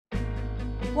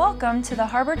Welcome to the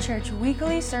Harbor Church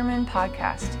Weekly Sermon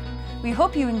Podcast. We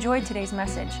hope you enjoyed today's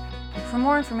message. For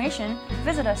more information,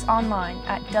 visit us online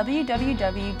at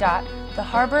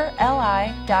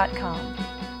www.theharborli.com.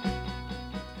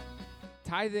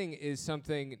 Tithing is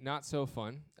something not so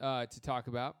fun to talk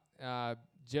about,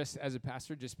 just as a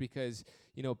pastor, just because,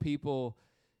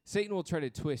 Satan will try to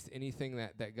twist anything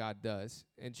that God does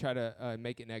and try to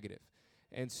make it negative.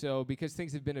 And so because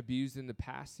things have been abused in the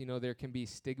past, there can be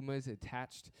stigmas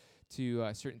attached to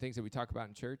certain things that we talk about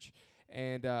in church.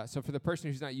 And so for the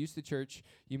person who's not used to church,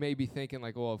 you may be thinking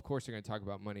like, well, of course they're going to talk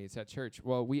about money. It's at church.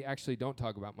 Well, we actually don't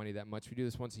talk about money that much. We do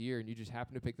this once a year, and you just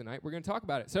happen to pick the night we're going to talk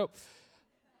about it. So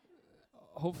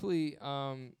hopefully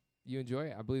you enjoy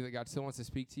it. I believe that God still wants to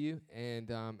speak to you,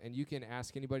 and you can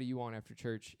ask anybody you want after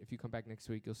church. If you come back next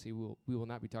week, you'll see we will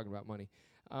not be talking about money.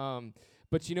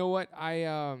 But you know what?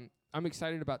 I'm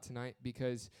excited about tonight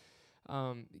because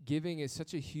giving is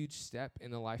such a huge step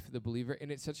in the life of the believer,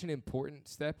 and it's such an important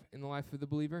step in the life of the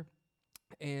believer.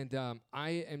 And I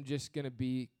am just going to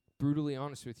be brutally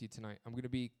honest with you tonight. I'm going to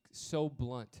be so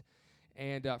blunt,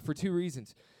 and for two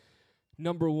reasons.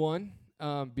 Number one,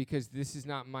 because this is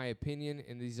not my opinion,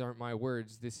 and these aren't my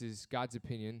words. This is God's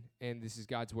opinion, and this is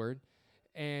God's word.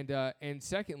 And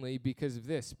secondly, because of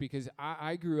this, because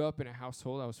I grew up in a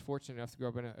household, I was fortunate enough to grow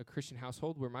up in a Christian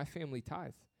household where my family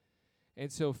tithed.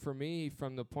 And so for me,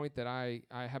 from the point that I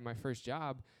had my first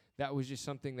job, that was just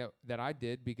something that I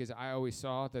did because I always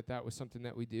saw that was something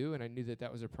that we do, and I knew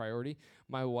that was a priority.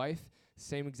 My wife,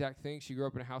 same exact thing. She grew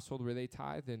up in a household where they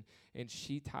tithed, and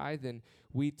she tithed, and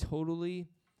we totally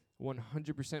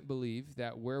 100% believe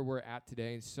that where we're at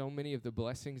today and so many of the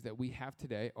blessings that we have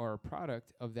today are a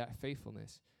product of that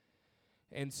faithfulness.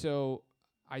 And so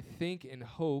I think and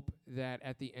hope that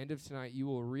at the end of tonight you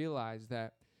will realize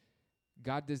that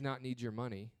God does not need your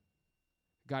money.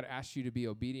 God asks you to be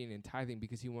obedient in tithing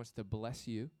because he wants to bless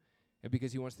you and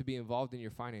because he wants to be involved in your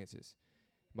finances.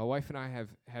 My wife and I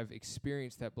have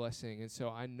experienced that blessing, and so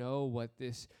I know what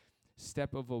this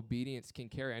step of obedience can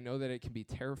carry. I know that it can be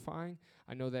terrifying.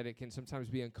 I know that it can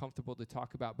sometimes be uncomfortable to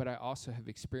talk about, but I also have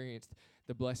experienced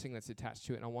the blessing that's attached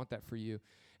to it, and I want that for you.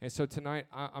 And so tonight,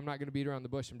 I'm not going to beat around the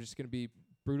bush. I'm just going to be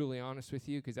brutally honest with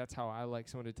you because that's how I like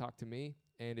someone to talk to me.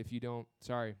 And if you don't,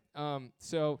 sorry.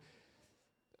 So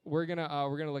we're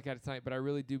gonna look at it tonight, but I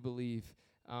really do believe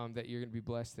that you're going to be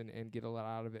blessed and get a lot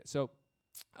out of it. So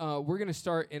we're going to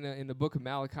start in the book of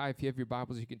Malachi. If you have your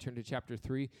Bibles, you can turn to chapter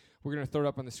 3. We're going to throw it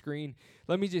up on the screen.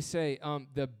 Let me just say,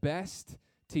 the best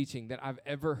teaching that I've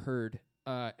ever heard,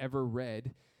 ever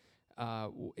read,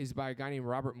 is by a guy named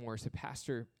Robert Morris, a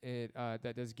pastor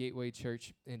that does Gateway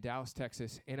Church in Dallas,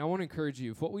 Texas. And I want to encourage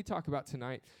you, if what we talk about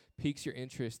tonight piques your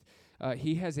interest,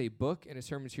 he has a book and a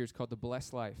sermon series called The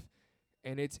Blessed Life.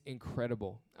 And it's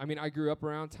incredible. I mean, I grew up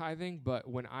around tithing, but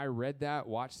when I read that,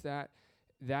 watched that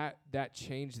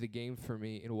changed the game for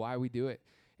me and why we do it.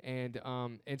 And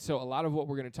so a lot of what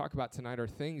we're going to talk about tonight are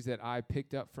things that I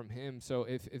picked up from him. So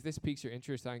if this piques your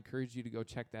interest, I encourage you to go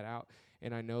check that out.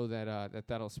 And I know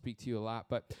that'll speak to you a lot.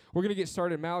 But we're going to get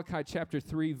started. Malachi chapter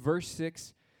 3, verse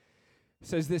 6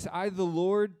 says this: I, the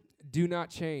Lord, do not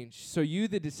change. So you,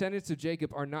 the descendants of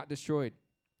Jacob, are not destroyed.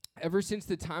 Ever since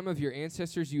the time of your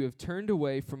ancestors, you have turned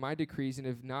away from my decrees and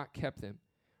have not kept them.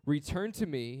 Return to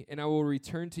me, and I will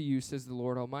return to you, says the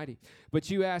Lord Almighty. But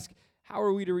you ask, how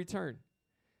are we to return?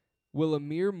 Will a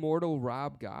mere mortal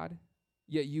rob God?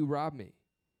 Yet you rob me.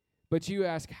 But you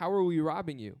ask, how are we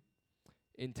robbing you?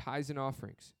 In tithes and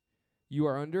offerings. You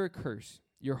are under a curse,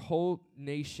 your whole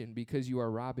nation, because you are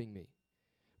robbing me.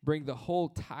 Bring the whole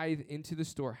tithe into the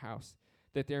storehouse,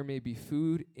 that there may be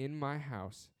food in my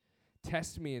house.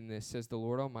 Test me in this, says the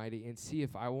Lord Almighty, and see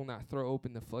if I will not throw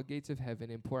open the floodgates of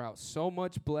heaven and pour out so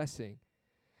much blessing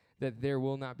that there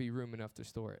will not be room enough to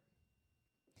store it.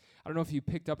 I don't know if you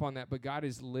picked up on that, but God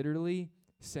is literally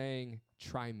saying,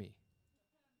 try me.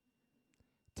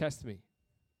 Test me.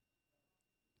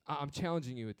 I'm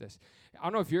challenging you with this. I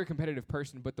don't know if you're a competitive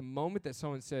person, but the moment that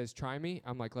someone says, try me,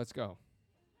 I'm like, let's go.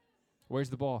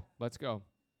 Where's the ball? Let's go.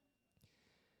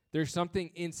 There's something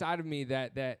inside of me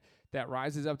that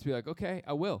rises up to be like, okay,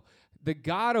 I will. The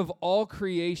God of all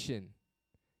creation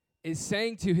is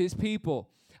saying to his people,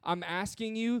 I'm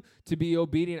asking you to be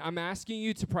obedient. I'm asking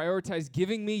you to prioritize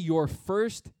giving me your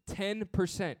first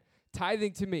 10%,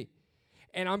 tithing to me.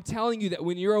 And I'm telling you that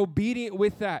when you're obedient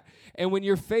with that and when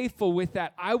you're faithful with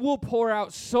that, I will pour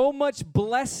out so much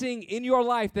blessing in your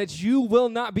life that you will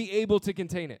not be able to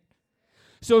contain it.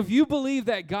 So if you believe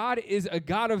that God is a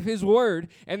God of his word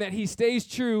and that he stays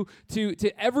true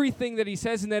to everything that he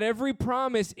says and that every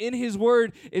promise in his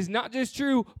word is not just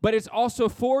true, but it's also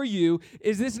for you,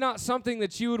 is this not something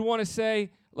that you would want to say,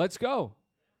 Let's go.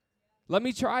 Let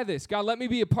me try this. God, let me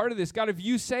be a part of this. God, if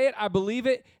you say it, I believe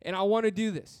it, and I want to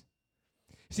do this.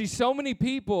 See, so many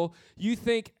people, you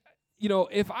think,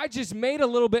 if I just made a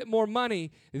little bit more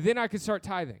money, then I could start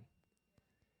tithing.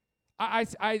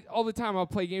 I all the time, I'll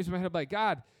play games in my head, like,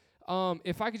 God,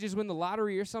 if I could just win the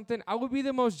lottery or something, I would be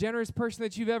the most generous person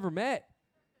that you've ever met.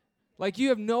 Like, you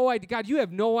have no idea. God, you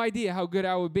have no idea how good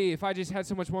I would be if I just had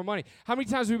so much more money. How many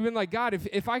times have we been like, God,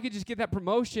 if I could just get that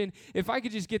promotion, if I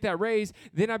could just get that raise,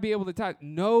 then I'd be able to tithe.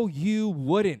 No, you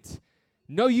wouldn't.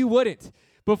 No, you wouldn't.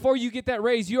 Before you get that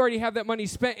raise, you already have that money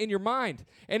spent in your mind.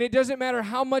 And it doesn't matter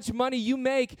how much money you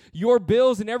make, your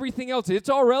bills and everything else, it's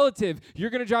all relative.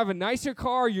 You're going to drive a nicer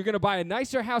car. You're going to buy a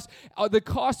nicer house. The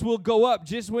cost will go up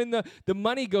just when the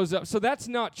money goes up. So that's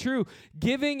not true.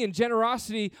 Giving and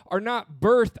generosity are not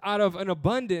birthed out of an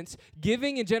abundance.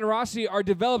 Giving and generosity are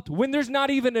developed when there's not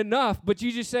even enough, but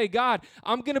you just say, God,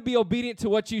 I'm going to be obedient to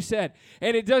what you said.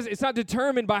 And it's not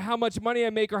determined by how much money I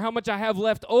make or how much I have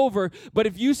left over, but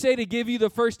if you say to give you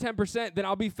the first 10%, then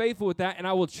I'll be faithful with that, and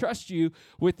I will trust you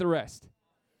with the rest.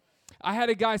 I had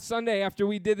a guy Sunday after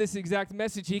we did this exact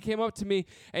message. He came up to me,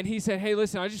 and he said, hey,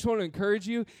 listen, I just want to encourage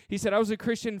you. He said, I was a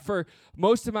Christian for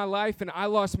most of my life, and I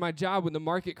lost my job when the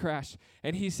market crashed.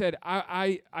 And he said,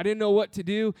 I didn't know what to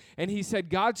do. And he said,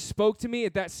 God spoke to me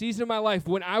at that season of my life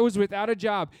when I was without a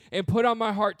job and put on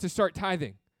my heart to start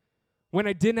tithing when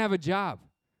I didn't have a job.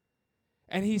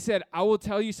 And he said, I will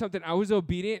tell you something. I was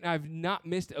obedient, and I've not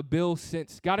missed a bill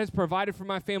since. God has provided for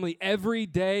my family every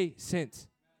day since.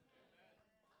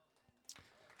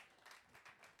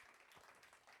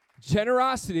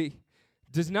 Generosity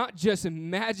does not just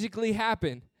magically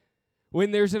happen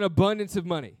when there's an abundance of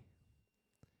money.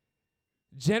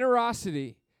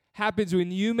 Generosity happens when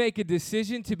you make a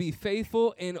decision to be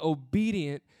faithful and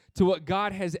obedient to what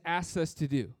God has asked us to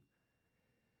do.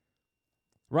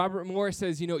 Robert Morris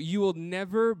says, you will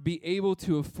never be able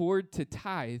to afford to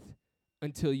tithe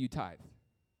until you tithe.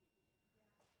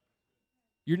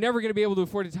 You're never going to be able to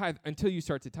afford to tithe until you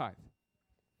start to tithe.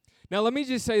 Now, let me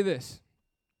just say this.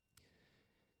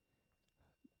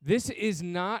 This is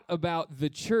not about the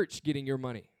church getting your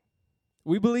money.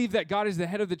 We believe that God is the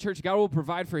head of the church. God will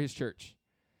provide for his church.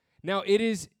 Now, it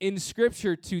is in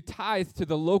Scripture to tithe to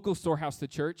the local storehouse, the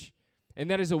church,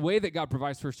 and that is a way that God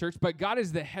provides for his church, but God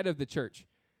is the head of the church.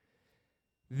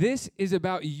 This is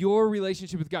about your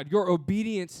relationship with God, your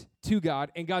obedience to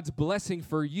God, and God's blessing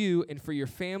for you and for your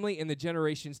family and the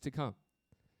generations to come.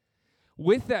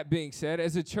 With that being said,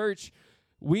 as a church,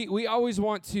 we always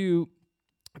want to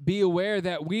be aware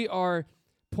that we are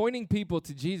pointing people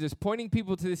to Jesus, pointing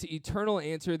people to this eternal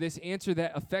answer, this answer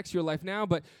that affects your life now.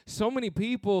 But so many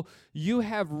people, you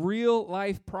have real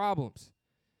life problems.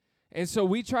 And so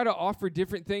we try to offer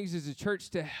different things as a church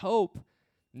to help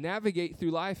navigate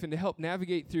through life and to help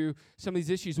navigate through some of these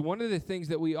issues. One of the things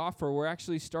that we offer, we're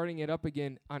actually starting it up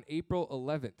again on April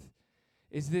 11th,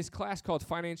 is this class called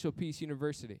Financial Peace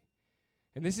University.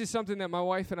 And this is something that my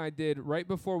wife and I did right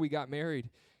before we got married,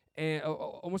 and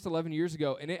almost 11 years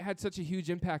ago, and it had such a huge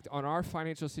impact on our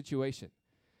financial situation.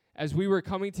 As we were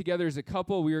coming together as a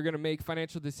couple, we were going to make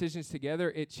financial decisions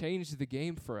together. It changed the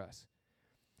game for us.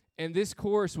 And this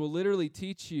course will literally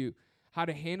teach you how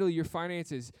to handle your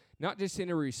finances, not just in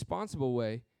a responsible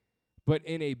way, but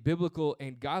in a biblical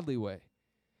and godly way.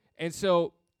 And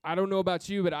so I don't know about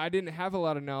you, but I didn't have a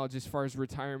lot of knowledge as far as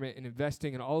retirement and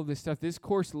investing and all of this stuff. This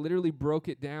course literally broke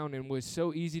it down and was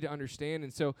so easy to understand.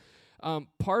 And so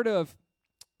part of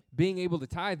being able to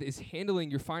tithe is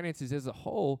handling your finances as a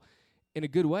whole in a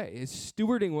good way, is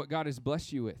stewarding what God has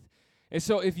blessed you with. And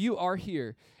so if you are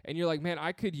here and you're like, man,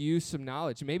 I could use some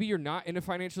knowledge. Maybe you're not in a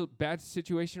financial bad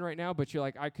situation right now, but you're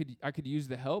like, I could use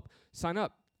the help. Sign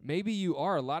up. Maybe you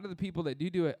are. A lot of the people that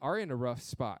do it are in a rough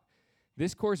spot.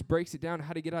 This course breaks it down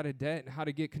how to get out of debt and how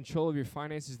to get control of your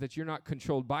finances, that you're not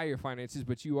controlled by your finances,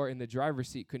 but you are in the driver's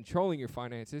seat controlling your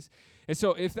finances. And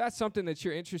so if that's something that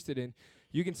you're interested in,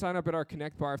 you can sign up at our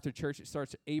Connect Bar after church. It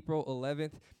starts April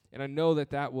 11th, and I know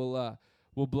that will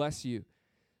bless you.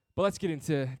 But let's get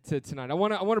into tonight. I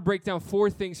want to break down 4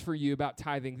 things for you about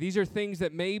tithing. These are things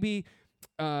that maybe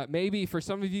for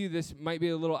some of you this might be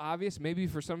a little obvious. Maybe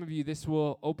for some of you this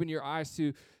will open your eyes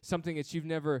to something that you've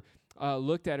never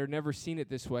looked at or never seen it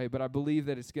this way. But I believe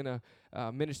that it's going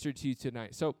to minister to you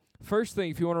tonight. So first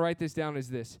thing, if you want to write this down, is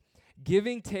this: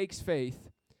 giving takes faith,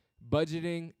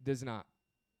 budgeting does not.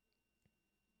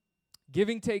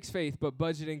 Giving takes faith, but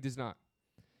budgeting does not.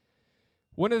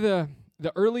 One of the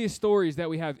earliest stories that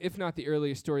we have, if not the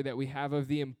earliest story that we have of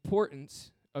the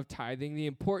importance of tithing, the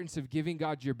importance of giving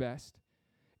God your best,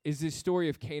 is this story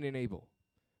of Cain and Abel,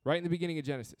 right in the beginning of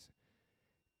Genesis.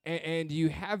 And you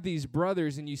have these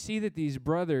brothers, and you see that these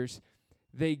brothers,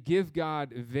 they give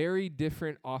God very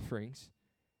different offerings,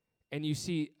 and you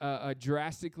see a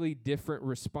drastically different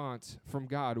response from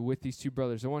God with these two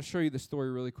brothers. I want to show you the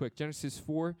story really quick. Genesis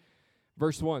 4,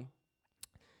 verse 1.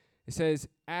 It says,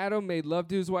 Adam made love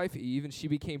to his wife Eve, and she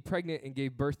became pregnant and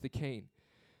gave birth to Cain.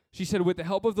 She said, with the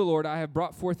help of the Lord, I have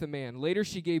brought forth a man. Later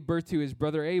she gave birth to his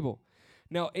brother Abel.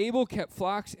 Now Abel kept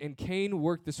flocks, and Cain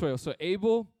worked the soil. So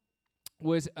Abel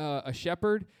was a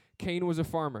shepherd, Cain was a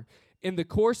farmer. In the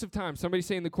course of time, somebody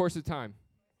say in the course of time,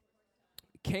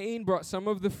 Cain brought some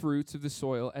of the fruits of the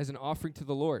soil as an offering to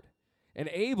the Lord. And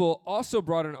Abel also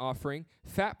brought an offering,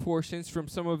 fat portions from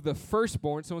some of the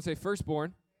firstborn, someone say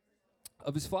firstborn,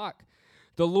 of his flock.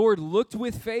 The Lord looked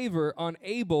with favor on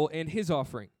Abel and his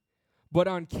offering, but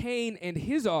on Cain and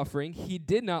his offering he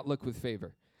did not look with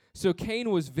favor. So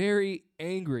Cain was very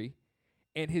angry,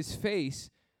 and his face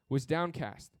was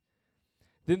downcast.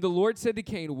 Then the Lord said to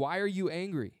Cain, why are you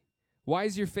angry? Why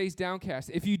is your face downcast?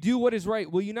 If you do what is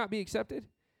right, will you not be accepted?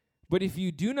 But if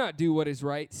you do not do what is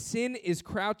right, sin is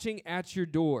crouching at your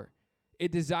door.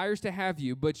 It desires to have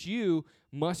you, but you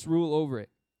must rule over it.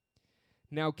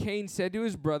 Now Cain said to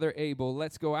his brother Abel,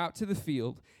 let's go out to the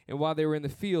field. And while they were in the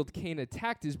field, Cain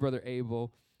attacked his brother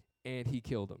Abel, and he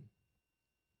killed him.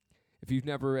 If you've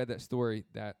never read that story,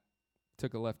 that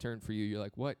took a left turn for you. You're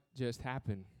like, what just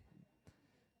happened?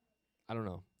 I don't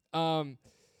know. I'm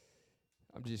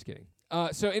just kidding.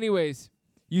 So anyways,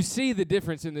 you see the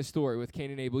difference in this story with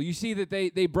Cain and Abel. You see that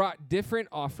they brought different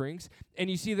offerings, and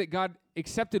you see that God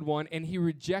accepted one, and he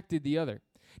rejected the other.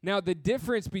 Now, the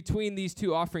difference between these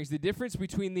two offerings, the difference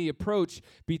between the approach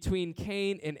between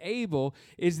Cain and Abel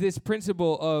is this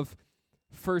principle of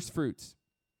first fruits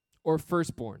or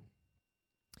firstborn.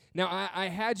 Now, I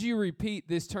had you repeat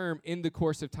this term in the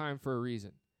course of time for a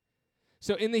reason.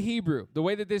 So in the Hebrew, the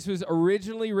way that this was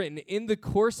originally written, in the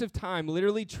course of time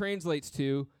literally translates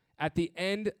to at the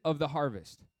end of the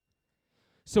harvest.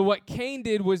 So what Cain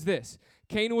did was this.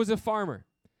 Cain was a farmer.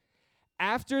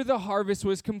 After the harvest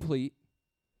was complete,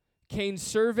 Cain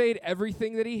surveyed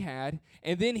everything that he had,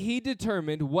 and then he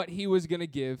determined what he was going to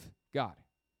give God.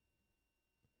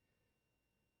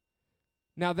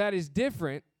 Now that is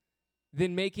different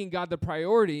than making God the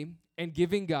priority and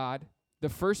giving God the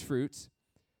first fruits,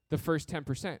 the first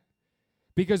 10%.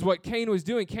 Because what Cain was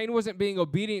doing, Cain wasn't being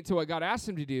obedient to what God asked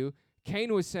him to do.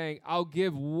 Cain was saying, I'll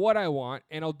give what I want,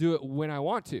 and I'll do it when I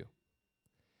want to.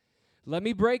 Let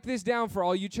me break this down for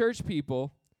all you church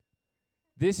people.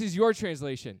 This is your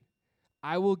translation.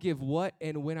 I will give what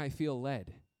and when I feel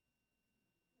led.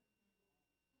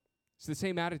 It's the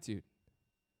same attitude.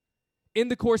 In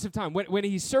the course of time, when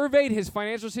he surveyed his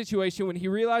financial situation, when he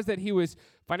realized that he was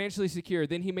financially secure,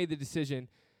 then he made the decision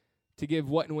to give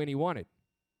what and when he wanted.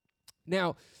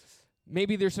 Now,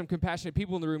 maybe there's some compassionate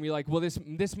people in the room. You're like, well,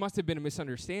 this must have been a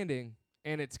misunderstanding,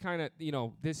 and it's kind of,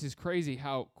 this is crazy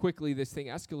how quickly this thing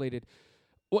escalated.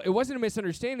 Well, it wasn't a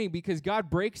misunderstanding because God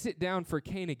breaks it down for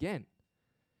Cain again.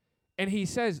 And he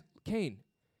says, Cain,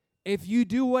 if you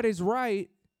do what is right,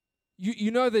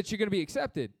 you know that you're going to be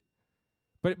accepted.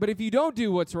 But if you don't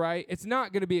do what's right, it's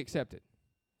not going to be accepted.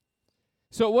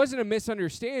 So it wasn't a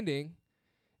misunderstanding.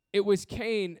 It was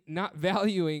Cain not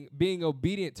valuing being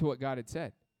obedient to what God had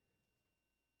said.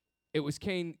 It was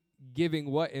Cain giving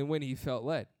what and when he felt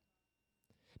led.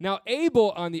 Now,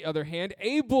 Abel, on the other hand,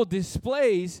 Abel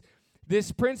displays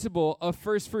this principle of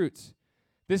first fruits,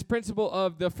 this principle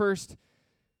of the first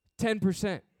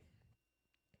 10%.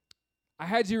 I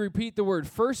had you repeat the word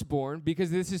firstborn because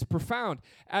this is profound.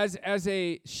 As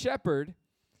a shepherd,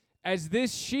 as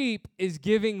this sheep is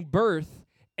giving birth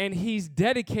and he's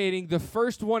dedicating the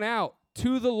first one out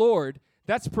to the Lord,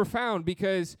 that's profound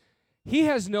because he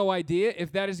has no idea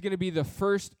if that is going to be the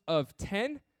first of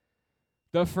 10,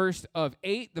 the first of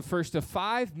 8, the first of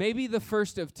 5, maybe the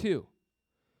first of 2.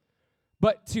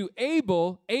 But to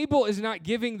Abel is not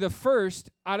giving the first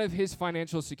out of his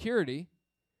financial security.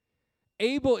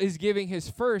 Abel is giving his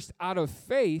first out of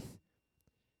faith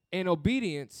and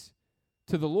obedience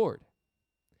to the Lord.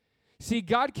 See,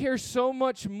 God cares so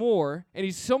much more, and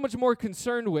he's so much more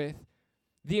concerned with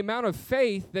the amount of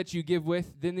faith that you give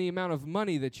with than the amount of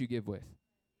money that you give with.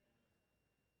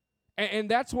 And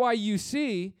that's why you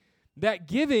see that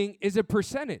giving is a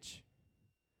percentage.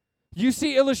 You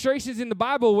see illustrations in the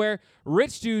Bible where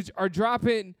rich dudes are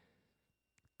dropping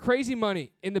crazy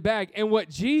money in the bag. And what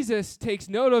Jesus takes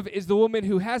note of is the woman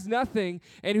who has nothing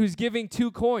and who's giving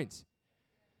 2 coins.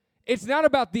 It's not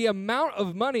about the amount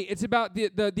of money. It's about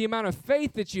the amount of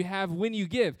faith that you have when you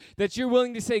give, that you're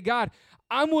willing to say, God,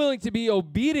 I'm willing to be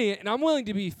obedient and I'm willing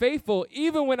to be faithful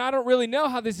even when I don't really know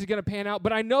how this is going to pan out,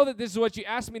 but I know that this is what you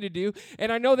asked me to do,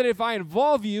 and I know that if I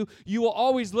involve you, you will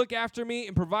always look after me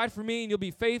and provide for me, and you'll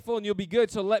be faithful and you'll be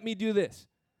good, so let me do this.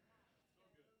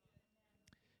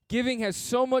 Giving has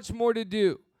so much more to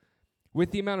do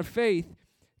with the amount of faith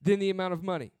than the amount of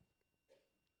money.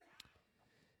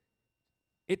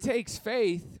 It takes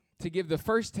faith to give the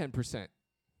first 10%,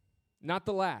 not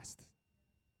the last.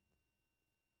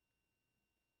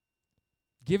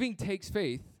 Giving takes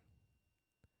faith.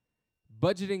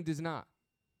 Budgeting does not.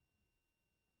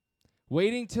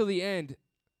 Waiting till the end,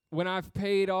 when I've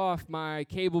paid off my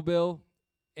cable bill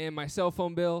and my cell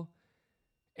phone bill,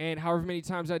 and however many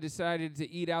times I decided to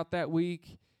eat out that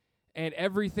week, and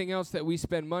everything else that we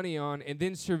spend money on, and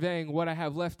then surveying what I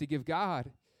have left to give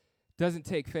God, doesn't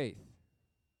take faith.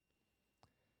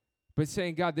 But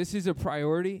saying, God, this is a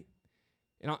priority,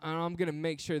 and I'm going to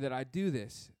make sure that I do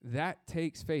this. That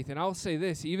takes faith. And I'll say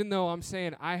this, even though I'm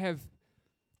saying I have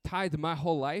tithed my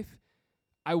whole life,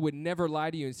 I would never lie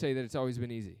to you and say that it's always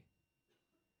been easy.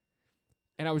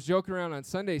 And I was joking around on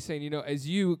Sunday saying, you know, as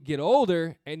you get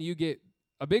older and you get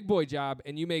a big boy job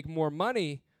and you make more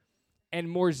money and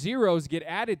more zeros get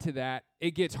added to that,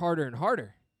 it gets harder and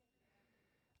harder.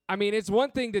 I mean, it's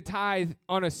one thing to tithe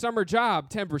on a summer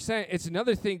job, 10%. It's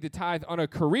another thing to tithe on a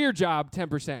career job,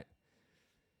 10%.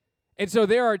 And so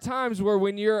there are times where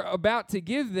when you're about to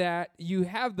give that, you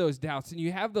have those doubts and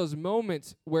you have those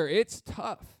moments where it's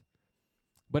tough,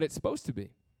 but it's supposed to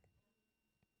be.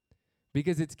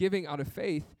 Because it's giving out of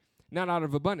faith, not out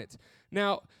of abundance.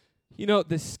 Now, you know,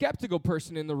 the skeptical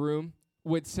person in the room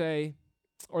would say,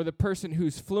 or the person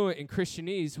who's fluent in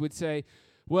Christianese would say,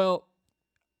 well,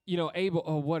 you know, Abel,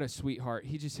 oh, what a sweetheart.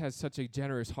 He just has such a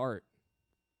generous heart.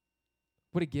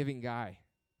 What a giving guy.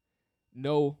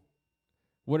 No.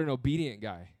 What an obedient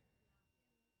guy.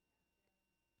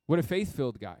 What a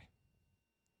faith-filled guy.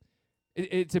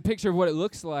 It's a picture of what it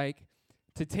looks like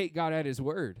to take God at his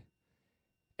word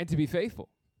and to be faithful.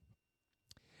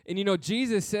 And you know,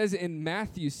 Jesus says in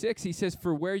Matthew 6, he says,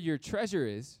 for where your treasure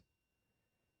is,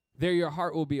 there your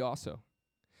heart will be also.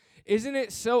 Isn't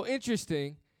it so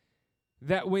interesting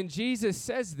that when Jesus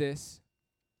says this,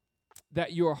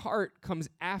 that your heart comes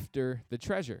after the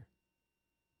treasure?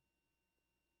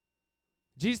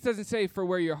 Jesus doesn't say, for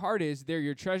where your heart is, there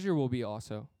your treasure will be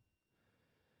also.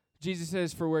 Jesus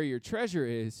says, for where your treasure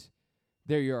is,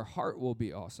 there your heart will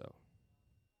be also.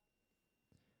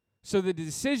 So the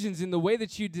decisions in the way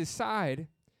that you decide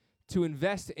to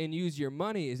invest and use your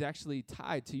money is actually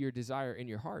tied to your desire in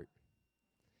your heart.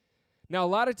 Now, a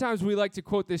lot of times we like to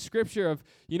quote this scripture of,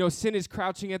 you know, sin is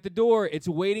crouching at the door. It's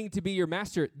waiting to be your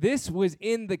master. This was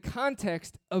in the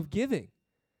context of giving.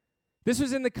 This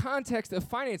was in the context of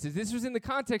finances. This was in the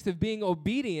context of being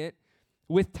obedient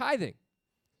with tithing.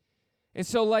 And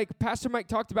so like Pastor Mike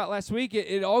talked about last week,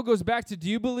 it all goes back to, do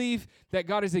you believe that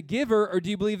God is a giver or do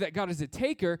you believe that God is a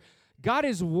taker? God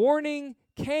is warning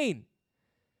Cain,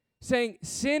 saying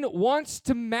sin wants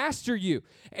to master you.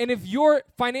 And if your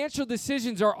financial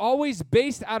decisions are always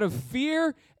based out of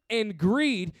fear and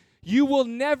greed, you will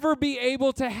never be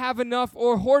able to have enough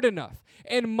or hoard enough.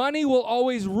 And money will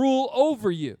always rule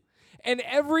over you. And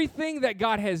everything that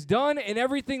God has done and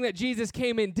everything that Jesus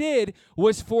came and did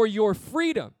was for your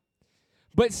freedom.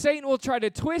 But Satan will try to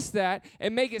twist that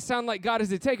and make it sound like God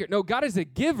is a taker. No, God is a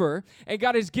giver, and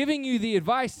God is giving you the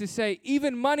advice to say,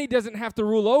 even money doesn't have to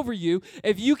rule over you.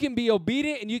 If you can be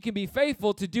obedient and you can be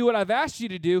faithful to do what I've asked you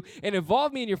to do and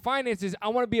involve me in your finances, I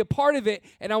want to be a part of it,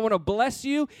 and I want to bless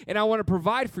you, and I want to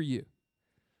provide for you.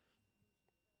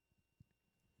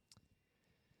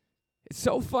 It's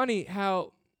so funny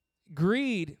how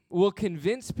greed will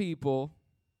convince people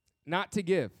not to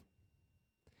give.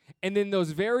 And then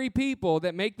those very people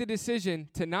that make the decision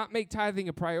to not make tithing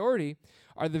a priority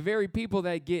are the very people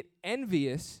that get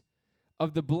envious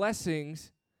of the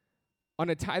blessings on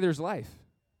a tither's life.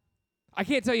 I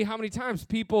can't tell you how many times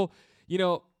people, you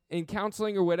know, in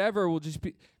counseling or whatever will just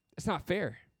be, it's not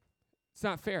fair. It's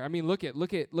not fair. I mean, look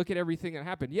at everything that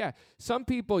happened. Yeah, some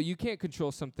people, you can't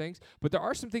control some things, but there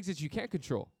are some things that you can't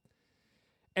control.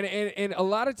 And a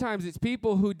lot of times it's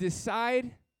people who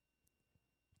decide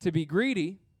to be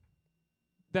greedy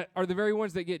that are the very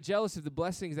ones that get jealous of the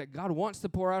blessings that God wants to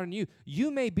pour out on you. You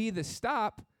may be the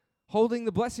stop holding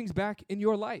the blessings back in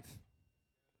your life.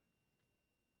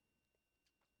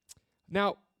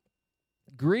 Now,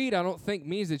 greed, I don't think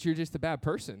means that you're just a bad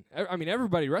person. I mean,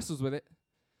 everybody wrestles with it.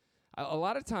 A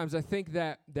lot of times I think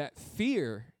that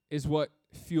fear is what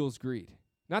fuels greed.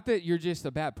 Not that you're just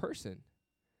a bad person.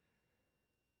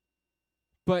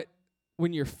 But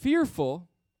when you're fearful,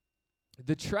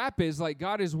 The trap is, like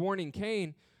God is warning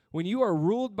Cain, when you are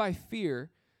ruled by fear,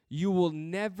 you will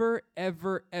never,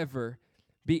 ever, ever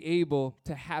be able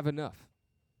to have enough,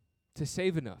 to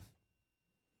save enough.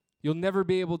 You'll never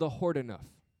be able to hoard enough.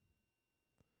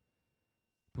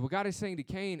 But what God is saying to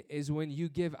Cain is when you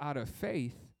give out of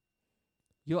faith,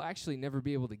 you'll actually never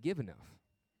be able to give enough.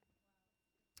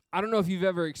 I don't know if you've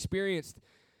ever experienced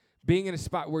being in a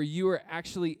spot where you are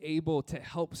actually able to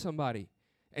help somebody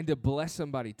and to bless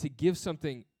somebody, to give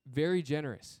something very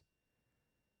generous.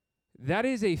 That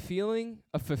is a feeling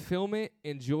of fulfillment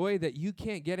and joy that you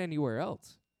can't get anywhere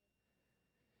else.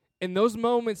 In those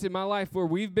moments in my life where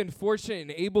we've been fortunate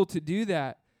and able to do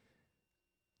that,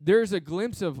 there's a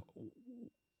glimpse of,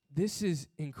 this is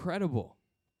incredible.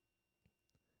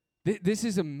 This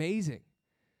is amazing.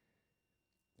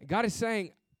 God is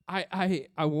saying,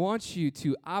 I want you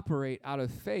to operate out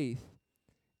of faith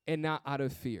and not out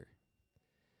of fear.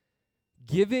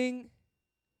 Giving,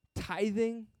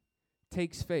 tithing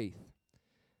takes faith.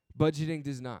 Budgeting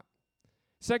does not.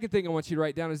 Second thing I want you to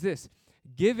write down is this.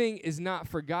 Giving is not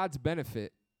for God's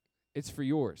benefit, it's for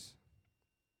yours.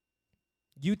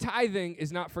 You tithing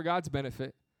is not for God's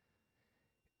benefit,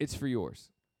 it's for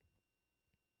yours.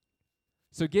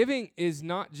 So giving is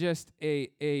not just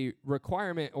a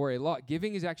requirement or a law.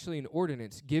 Giving is actually an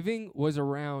ordinance. Giving was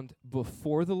around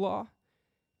before the law.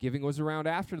 Giving was around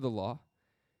after the law.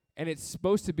 And it's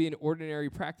supposed to be an ordinary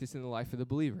practice in the life of the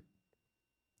believer.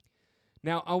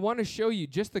 Now, I want to show you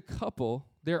just a couple.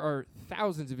 There are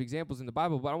thousands of examples in the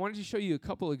Bible, but I wanted to show you a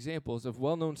couple examples of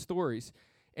well-known stories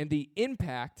and the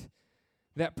impact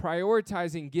that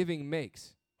prioritizing giving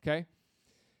makes, okay?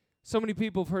 So many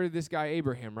people have heard of this guy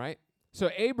Abraham, right?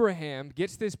 So Abraham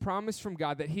gets this promise from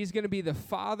God that he's going to be the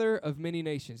father of many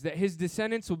nations, that his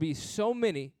descendants will be so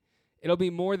many, it'll be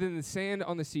more than the sand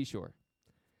on the seashore.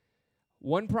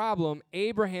 One problem,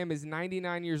 Abraham is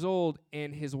 99 years old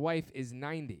and his wife is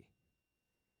 90.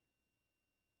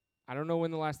 I don't know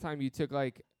when the last time you took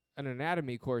like an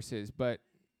anatomy course is, but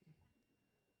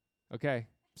okay.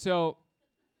 So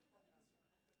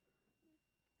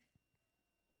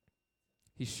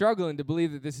he's struggling to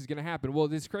believe that this is going to happen. Well,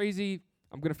 this crazy,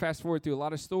 I'm going to fast forward through a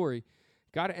lot of story.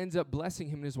 God ends up blessing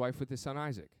him and his wife with his son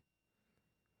Isaac.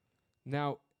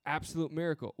 Now, absolute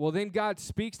miracle. Well, then God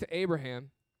speaks to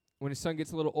Abraham when his son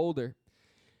gets a little older.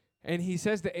 And he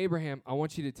says to Abraham, I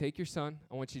want you to take your son,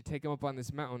 I want you to take him up on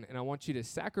this mountain, and I want you to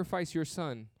sacrifice your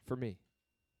son for me.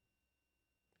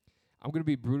 I'm going to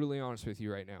be brutally honest with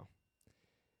you right now.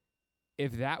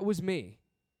 If that was me,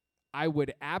 I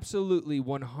would absolutely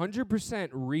 100%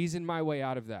 reason my way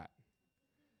out of that.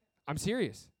 I'm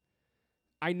serious.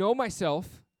 I know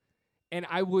myself, and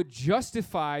I would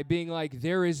justify being like,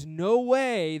 there is no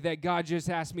way that God just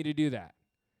asked me to do that.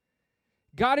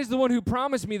 God is the one who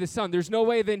promised me the son. There's no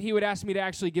way then he would ask me to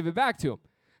actually give it back to him.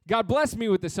 God blessed me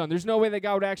with the son. There's no way that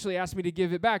God would actually ask me to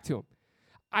give it back to him.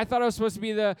 I thought I was supposed to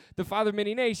be the father of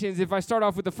many nations. If I start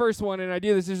off with the first one and I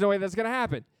do this, there's no way that's going to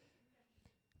happen.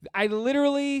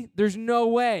 There's no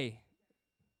way.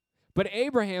 But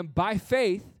Abraham, by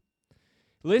faith,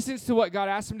 listens to what God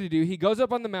asked him to do. He goes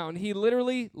up on the mountain. He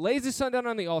literally lays his son down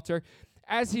on the altar.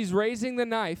 As he's raising the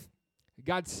knife,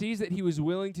 God sees that he was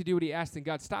willing to do what he asked, and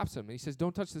God stops him. And he says,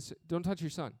 don't touch your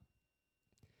son.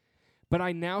 But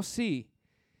I now see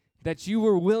that you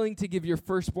were willing to give your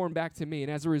firstborn back to me.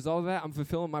 And as a result of that, I'm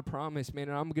fulfilling my promise, man,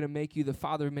 and I'm going to make you the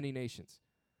father of many nations.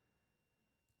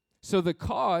 So the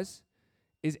cause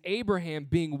is Abraham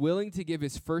being willing to give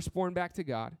his firstborn back to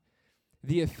God.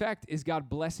 The effect is God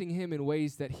blessing him in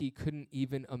ways that he couldn't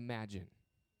even imagine.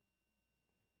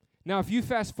 Now, if you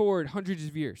fast forward hundreds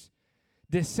of years,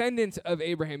 descendants of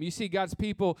Abraham, you see God's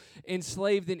people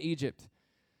enslaved in Egypt,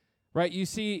 right? You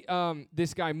see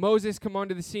this guy Moses come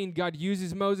onto the scene. God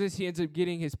uses Moses. He ends up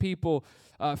getting his people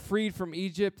freed from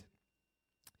Egypt.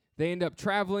 They end up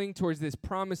traveling towards this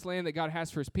promised land that God has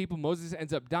for his people. Moses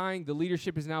ends up dying. The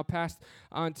leadership is now passed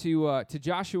on to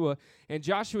Joshua, and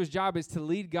Joshua's job is to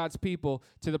lead God's people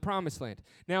to the promised land.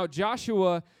 Now,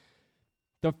 Joshua,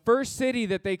 the first city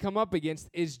that they come up against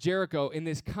is Jericho in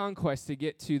this conquest to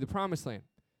get to the promised land.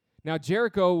 Now,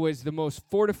 Jericho was the most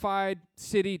fortified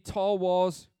city, tall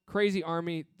walls, crazy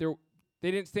army.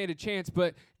 They didn't stand a chance,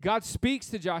 but God speaks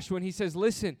to Joshua, and he says,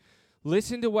 listen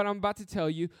to what I'm about to tell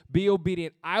you. Be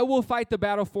obedient. I will fight the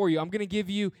battle for you. I'm going to give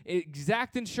you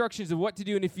exact instructions of what to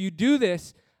do, and if you do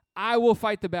this, I will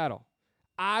fight the battle.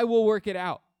 I will work it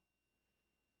out.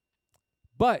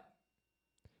 But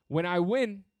when I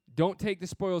win, don't take the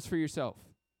spoils for yourself.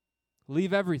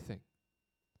 Leave everything.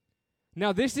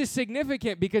 Now, this is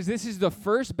significant because this is the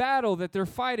first battle that they're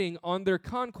fighting on their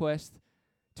conquest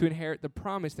to inherit the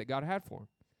promise that God had for them.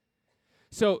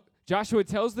 So Joshua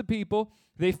tells the people,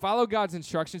 they follow God's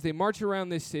instructions. They march around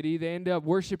this city. They end up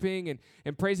worshiping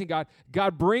and praising God.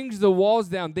 God brings the walls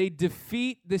down. They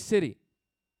defeat the city.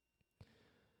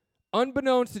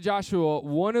 Unbeknownst to Joshua,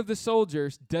 one of the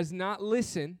soldiers does not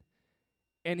listen,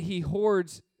 and he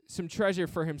hoards some treasure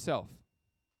for himself.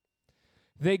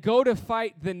 They go to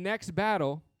fight the next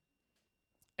battle,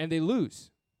 and they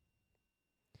lose.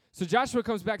 So Joshua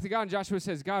comes back to God, and Joshua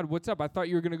says, God, what's up? I thought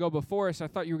you were going to go before us. I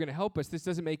thought you were going to help us. This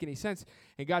doesn't make any sense.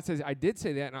 And God says, I did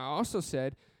say that, and I also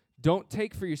said, don't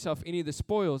take for yourself any of the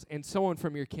spoils, and someone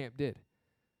from your camp did.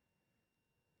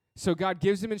 So God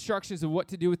gives them instructions of what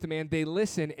to do with the man. They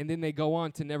listen, and then they go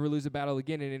on to never lose a battle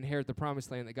again and inherit the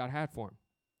promised land that God had for them.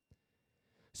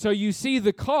 So you see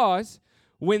the cause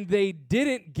when they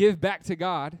didn't give back to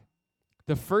God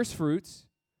the first fruits,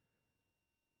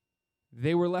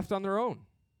 they were left on their own.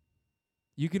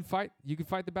 You can fight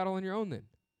the battle on your own then.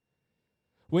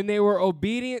 When they were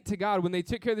obedient to God, when they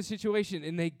took care of the situation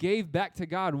and they gave back to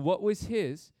God what was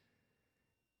his,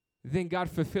 then God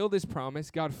fulfilled his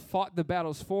promise. God fought the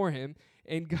battles for him,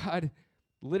 and God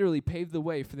literally paved the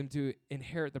way for them to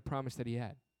inherit the promise that he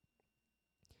had.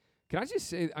 Can I just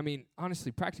say,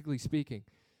 honestly, practically speaking,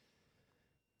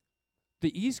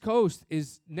 the East Coast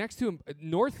is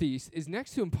Northeast is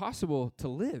next to impossible to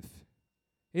live.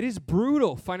 It is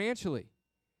brutal financially.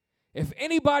 If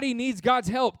anybody needs God's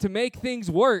help to make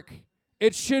things work,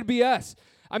 it should be us.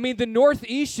 The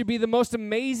Northeast should be the most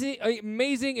amazing,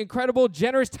 incredible,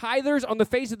 generous tithers on the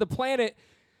face of the planet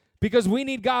because we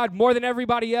need God more than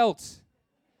everybody else.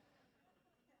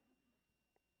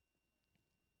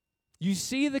 You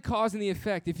see the cause and the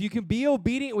effect. If you can be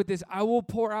obedient with this, I will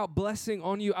pour out blessing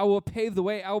on you. I will pave the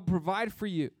way. I will provide for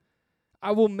you.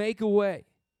 I will make a way.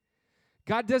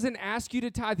 God doesn't ask you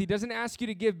to tithe. He doesn't ask you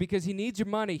to give because he needs your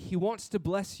money. He wants to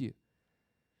bless you.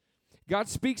 God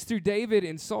speaks through David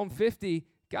in Psalm 50.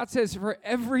 God says, for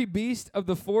every beast of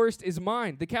the forest is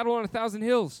mine, the cattle on 1,000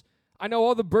 hills. I know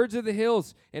all the birds of the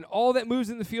hills, and all that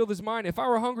moves in the field is mine. If I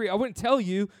were hungry, I wouldn't tell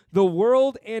you. The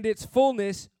world and its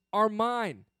fullness are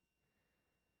mine.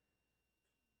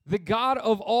 The God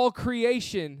of all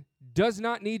creation does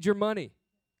not need your money.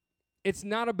 It's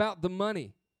not about the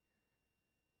money.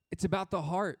 It's about the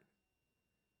heart.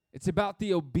 It's about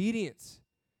the obedience.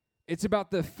 It's about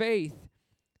the faith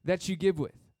that you give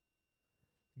with.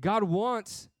 God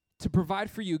wants to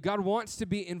provide for you. God wants to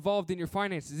be involved in your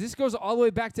finances. This goes all the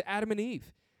way back to Adam and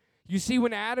Eve. You see,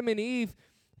 when Adam and Eve,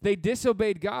 they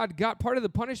disobeyed God, part of the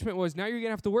punishment was now you're going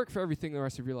to have to work for everything the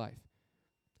rest of your life.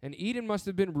 And Eden must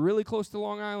have been really close to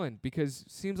Long Island because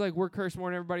it seems like we're cursed more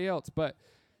than everybody else. But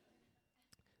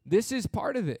this is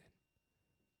part of it.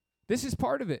 This is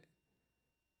part of it.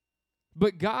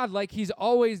 But God, like he's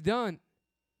always done,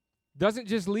 doesn't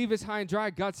just leave us high and dry.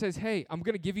 God says, hey, I'm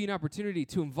going to give you an opportunity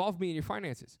to involve me in your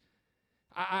finances.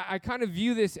 I kind of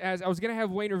view this as, I was going to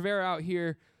have Wayne Rivera out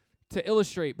here to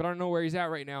illustrate, but I don't know where he's at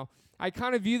right now. I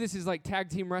kind of view this as like tag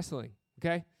team wrestling,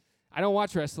 okay? I don't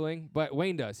watch wrestling, but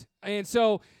Wayne does. And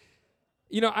so,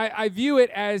 I view it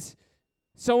as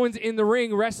someone's in the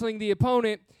ring wrestling the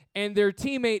opponent, and their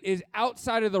teammate is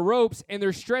outside of the ropes, and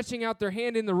they're stretching out their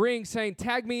hand in the ring saying,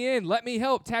 tag me in, let me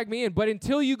help, tag me in. But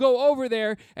until you go over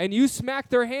there and you smack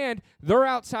their hand, they're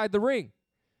outside the ring.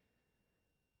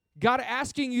 God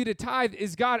asking you to tithe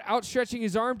is God outstretching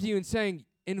his arm to you and saying,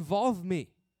 involve me.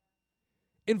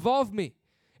 Involve me.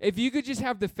 If you could just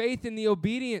have the faith and the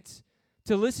obedience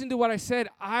to listen to what I said,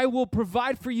 I will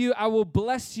provide for you, I will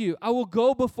bless you, I will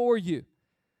go before you.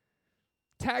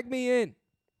 Tag me in.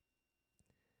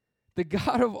 The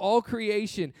God of all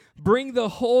creation, bring the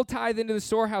whole tithe into the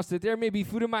storehouse that there may be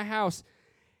food in my house,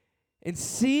 and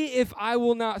see if I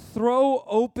will not throw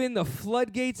open the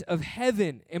floodgates of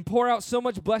heaven and pour out so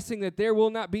much blessing that there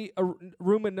will not be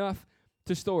room enough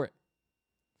to store it.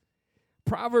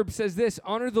 Proverbs says this,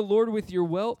 honor the Lord with your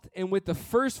wealth and with the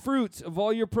first fruits of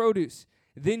all your produce.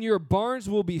 Then your barns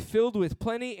will be filled with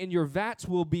plenty and your vats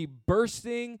will be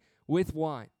bursting with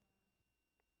wine.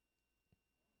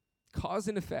 Cause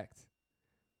and effect.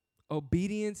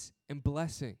 Obedience and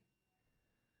blessing.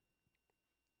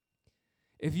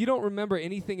 If you don't remember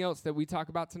anything else that we talk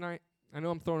about tonight, I know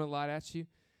I'm throwing a lot at you.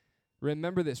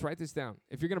 Remember this. Write this down.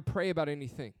 If you're going to pray about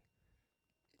anything,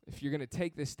 if you're going to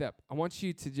take this step, I want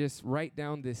you to just write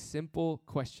down this simple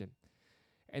question.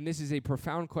 And this is a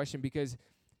profound question because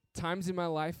times in my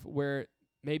life where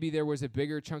maybe there was a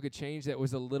bigger chunk of change that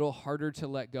was a little harder to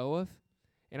let go of,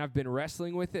 and I've been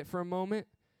wrestling with it for a moment,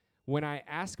 when I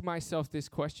ask myself this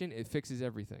question, it fixes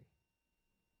everything.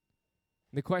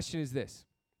 And the question is this.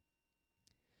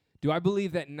 Do I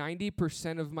believe that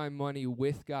 90% of my money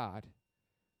with God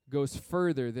goes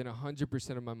further than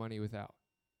 100% of my money without.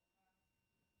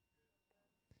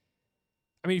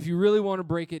 I mean, if you really want to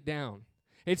break it down,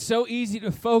 it's so easy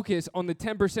to focus on the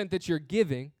 10% that you're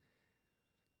giving,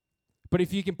 but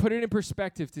if you can put it in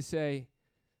perspective to say,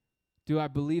 do I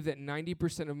believe that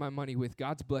 90% of my money with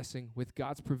God's blessing, with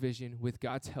God's provision, with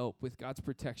God's help, with God's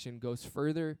protection goes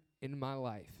further in my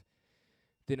life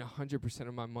than 100%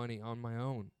 of my money on my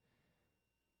own?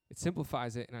 It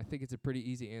simplifies it, and I think it's a pretty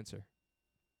easy answer.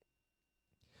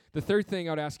 The third thing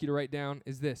I would ask you to write down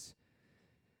is this.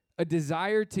 A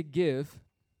desire to give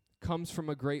comes from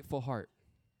a grateful heart.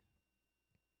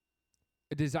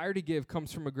 A desire to give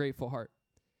comes from a grateful heart.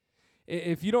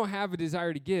 If you don't have a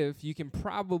desire to give, you can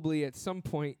probably at some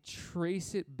point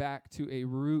trace it back to a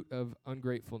root of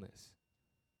ungratefulness.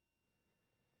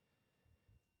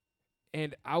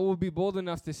 And I will be bold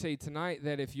enough to say tonight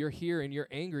that if you're here and you're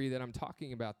angry that I'm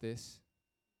talking about this,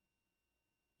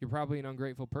 you're probably an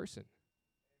ungrateful person.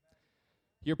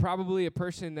 You're probably a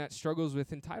person that struggles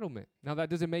with entitlement. Now, that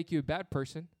doesn't make you a bad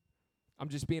person. I'm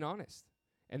just being honest.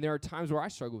 And there are times where I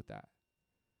struggle with that.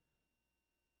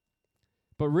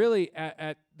 But really,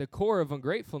 at the core of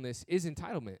ungratefulness is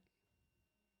entitlement.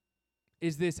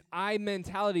 Is this I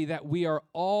mentality that we are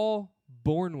all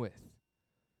born with.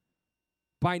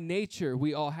 By nature,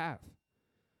 we all have.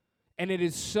 And it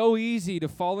is so easy to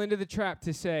fall into the trap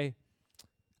to say,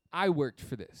 I worked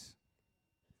for this.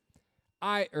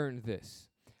 I earned this.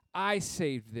 I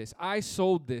saved this. I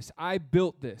sold this. I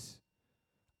built this.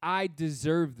 I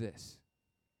deserve this.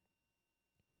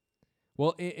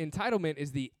 Well, entitlement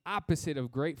is the opposite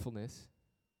of gratefulness.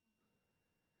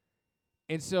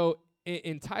 And so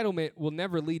entitlement will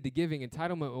never lead to giving.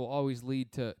 Entitlement will always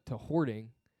lead to hoarding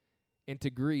and to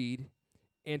greed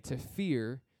and to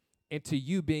fear, and to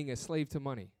you being a slave to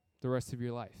money the rest of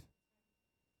your life.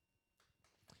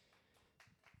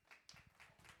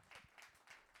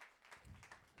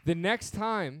 The next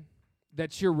time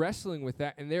that you're wrestling with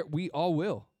that, and we all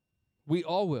will.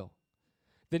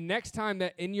 The next time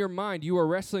that in your mind you are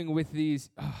wrestling with these,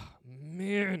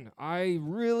 man, I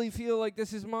really feel like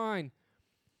this is mine.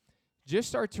 Just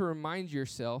start to remind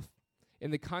yourself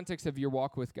in the context of your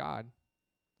walk with God,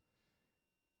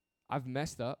 I've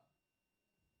messed up.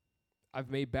 I've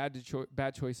made bad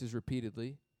choices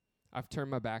repeatedly. I've turned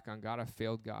my back on God. I've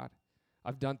failed God.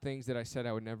 I've done things that I said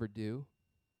I would never do.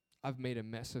 I've made a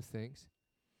mess of things.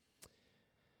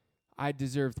 I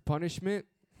deserved punishment.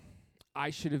 I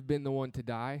should have been the one to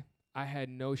die. I had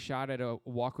no shot at a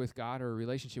walk with God or a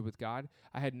relationship with God.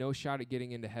 I had no shot at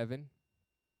getting into heaven.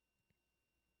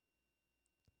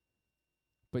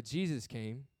 But Jesus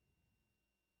came,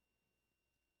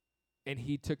 and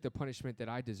he took the punishment that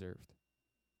I deserved.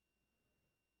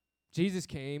 Jesus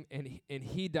came, and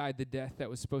he died the death that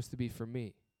was supposed to be for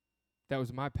me. That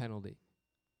was my penalty.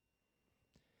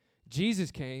 Jesus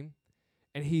came,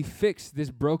 and he fixed this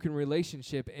broken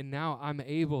relationship, and now I'm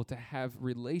able to have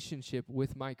relationship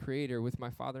with my Creator, with my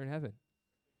Father in heaven.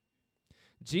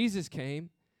 Jesus came,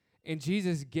 and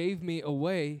Jesus gave me a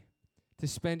way to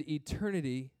spend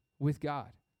eternity with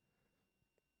God.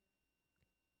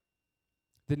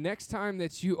 The next time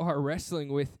that you are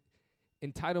wrestling with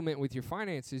entitlement with your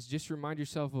finances, just remind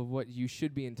yourself of what you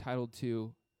should be entitled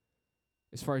to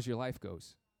as far as your life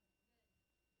goes.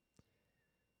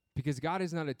 Because God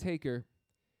is not a taker,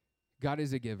 God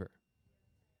is a giver.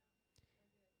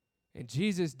 And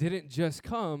Jesus didn't just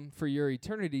come for your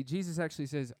eternity. Jesus actually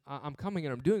says, I'm coming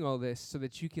and I'm doing all this so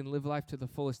that you can live life to the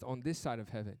fullest on this side of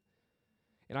heaven.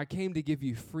 And I came to give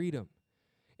you freedom.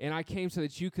 And I came so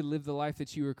that you could live the life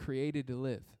that you were created to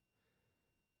live.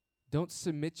 Don't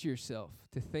submit yourself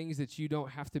to things that you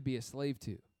don't have to be a slave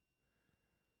to.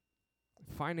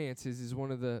 Finances is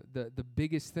one of the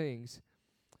biggest things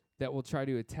that will try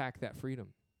to attack that freedom.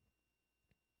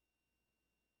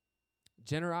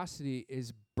 Generosity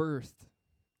is birthed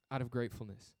out of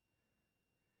gratefulness.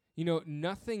 You know,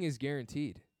 nothing is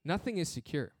guaranteed. Nothing is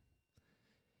secure.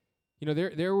 You know,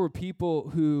 there were people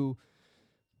who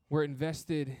were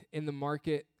invested in the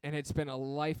market and had spent a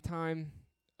lifetime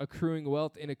accruing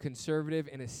wealth in a conservative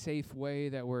and a safe way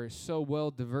that were so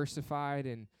well diversified,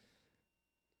 and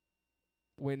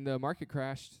when the market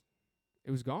crashed,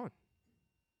 it was gone.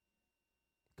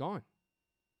 Gone.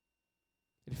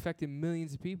 It affected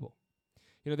millions of people.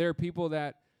 You know, there are people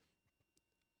that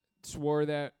swore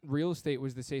that real estate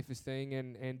was the safest thing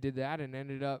and did that and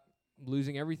ended up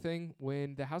losing everything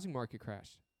when the housing market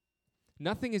crashed.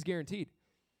 Nothing is guaranteed.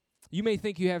 You may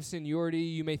think you have seniority,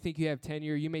 you may think you have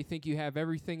tenure, you may think you have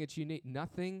everything that you need.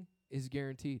 Nothing is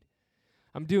guaranteed.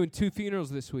 I'm doing 2 funerals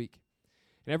this week,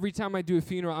 And every time I do a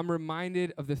funeral, I'm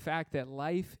reminded of the fact that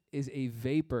life is a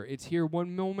vapor. It's here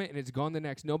one moment and it's gone the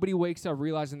next. Nobody wakes up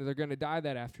realizing that they're going to die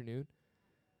that afternoon.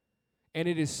 And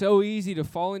it is so easy to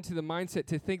fall into the mindset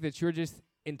to think that you're just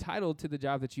entitled to the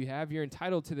job that you have. You're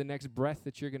entitled to the next breath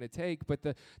that you're going to take. But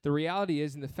the reality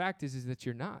is, and the fact is that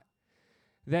you're not.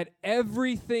 That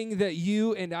everything that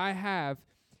you and I have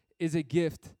is a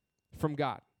gift from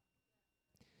God.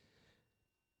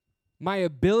 My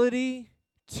ability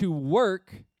to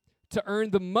work to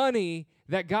earn the money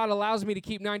that God allows me to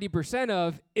keep 90%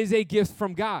 of is a gift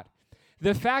from God.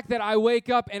 The fact that I wake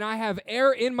up and I have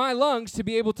air in my lungs to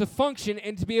be able to function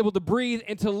and to be able to breathe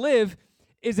and to live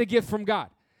is a gift from God.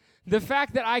 The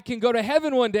fact that I can go to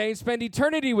heaven one day and spend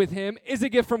eternity with Him is a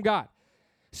gift from God.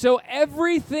 So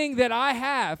everything that I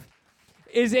have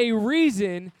is a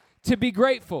reason to be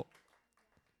grateful.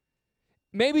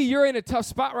 Maybe you're in a tough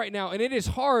spot right now, and it is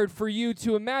hard for you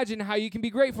to imagine how you can be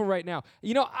grateful right now.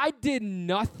 You know, I did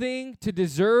nothing to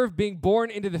deserve being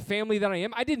born into the family that I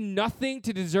am. I did nothing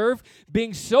to deserve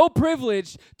being so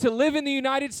privileged to live in the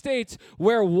United States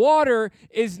where water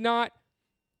is not,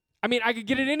 I could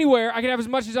get it anywhere. I could have as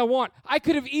much as I want. I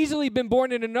could have easily been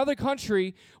born in another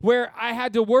country where I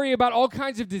had to worry about all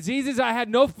kinds of diseases. I had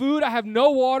no food. I have no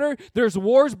water. There's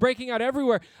wars breaking out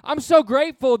everywhere. I'm so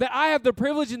grateful that I have the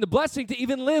privilege and the blessing to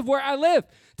even live where I live,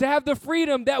 to have the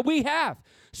freedom that we have.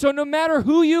 So no matter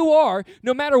who you are,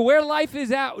 no matter where life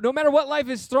is at, no matter what life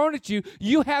has thrown at you,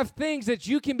 you have things that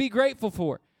you can be grateful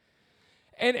for.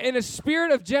 And a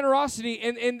spirit of generosity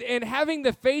and having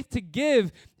the faith to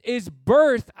give is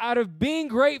birthed out of being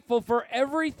grateful for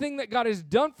everything that God has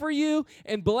done for you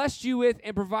and blessed you with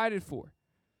and provided for.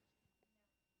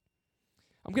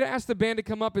 I'm going to ask the band to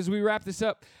come up as we wrap this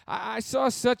up. I saw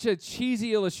such a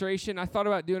cheesy illustration. I thought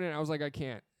about doing it, and I was like, I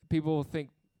can't. People will think,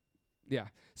 yeah.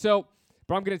 But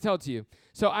I'm going to tell it to you.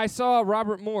 So I saw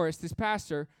Robert Morris, this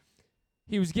pastor.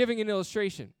 He was giving an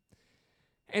illustration.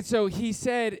 And so he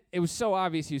said, it was so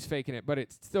obvious he was faking it, but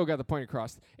it still got the point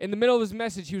across. In the middle of his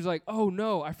message, he was like, oh,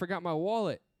 no, I forgot my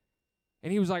wallet.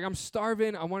 And he was like, I'm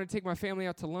starving. I want to take my family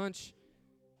out to lunch.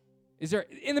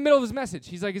 In the middle of his message,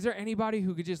 he's like, is there anybody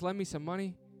who could just lend me some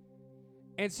money?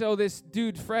 And so this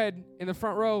dude, Fred, in the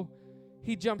front row,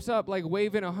 he jumps up like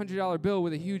waving a $100 bill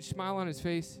with a huge smile on his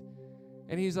face.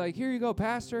 And he's like, here you go,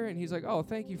 pastor. And he's like, oh,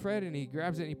 thank you, Fred. And he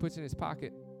grabs it and he puts it in his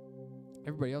pocket.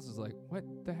 Everybody else is like, what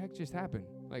the heck just happened?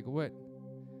 Like,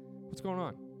 what's going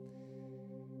on?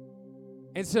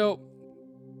 And so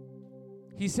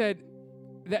he said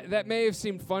that may have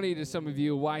seemed funny to some of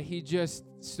you, why he just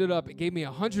stood up and gave me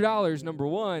 $100, number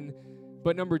one,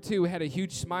 but number two, had a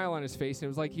huge smile on his face, and it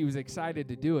was like he was excited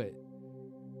to do it.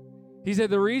 He said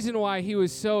the reason why he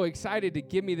was so excited to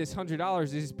give me this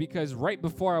 $100 is because right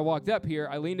before I walked up here,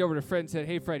 I leaned over to Fred and said,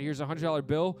 hey, Fred, here's a $100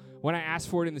 bill. When I asked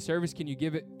for it in the service, can you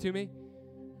give it to me?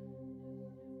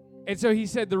 And so he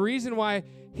said the reason why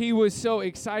he was so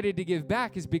excited to give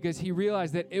back is because he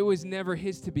realized that it was never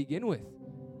his to begin with.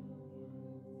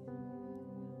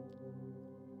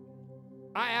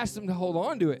 I asked him to hold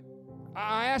on to it.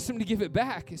 I asked him to give it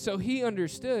back. So he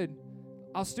understood,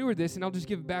 I'll steward this and I'll just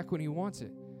give it back when he wants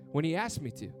it, when he asks me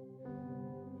to.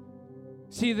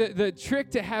 See, the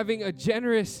trick to having a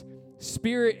generous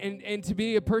spirit and to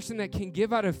be a person that can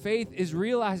give out of faith is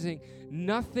realizing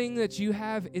nothing that you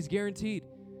have is guaranteed.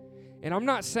 And I'm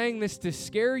not saying this to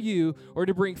scare you or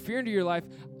to bring fear into your life.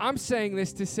 I'm saying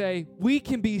this to say we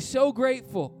can be so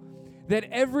grateful that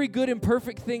every good and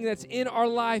perfect thing that's in our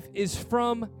life is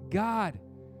from God.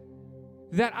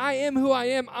 That I am who I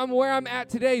am, I'm where I'm at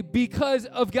today because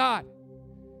of God.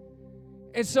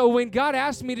 And so when God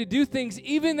asks me to do things,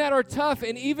 even that are tough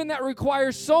and even that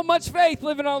requires so much faith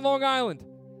living on Long Island,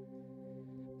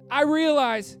 I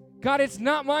realize, God, it's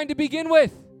not mine to begin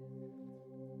with.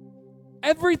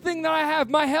 Everything that I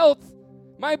have, my health,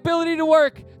 my ability to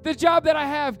work, the job that I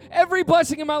have, every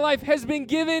blessing in my life has been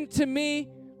given to me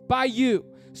by you.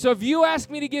 So if you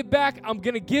ask me to give back, I'm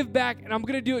going to give back, and I'm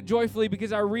going to do it joyfully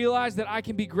because I realize that I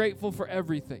can be grateful for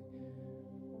everything.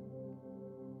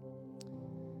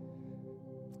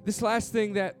 This last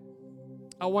thing that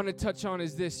I want to touch on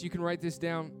is this. You can write this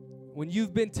down. When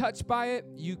you've been touched by it,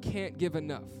 you can't give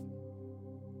enough.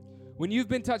 When you've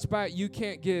been touched by it, you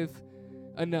can't give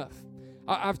enough.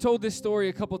 I've told this story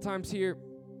a couple times here,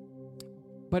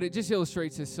 but it just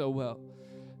illustrates this so well.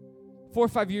 4 or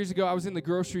 5 years ago, I was in the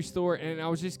grocery store, and I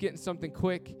was just getting something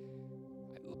quick,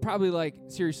 probably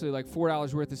seriously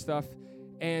 $4 worth of stuff,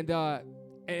 and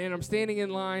I'm standing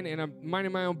in line, and I'm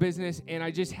minding my own business, and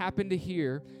I just happened to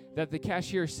hear that the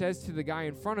cashier says to the guy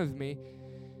in front of me,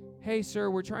 hey, sir,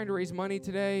 we're trying to raise money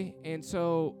today, and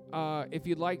so if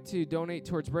you'd like to donate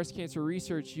towards breast cancer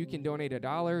research, you can donate $1,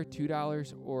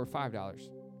 $2, or $5.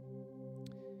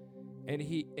 And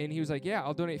he was like, yeah,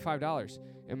 I'll donate $5.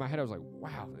 In my head, I was like,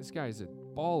 wow, this guy's a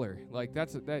baller. Like,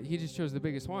 that he just chose the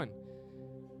biggest one.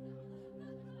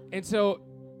 And so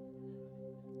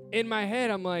in my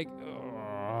head, I'm like,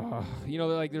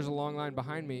 like there's a long line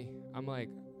behind me. I'm like,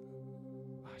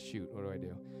 shoot, what do I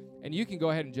do? And you can go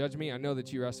ahead and judge me. I know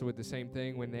that you wrestle with the same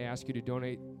thing when they ask you to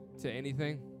donate to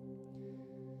anything.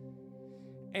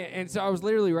 And so I was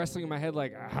literally wrestling in my head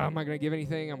like, how am I going to give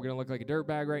anything? I'm going to look like a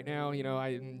dirtbag right now.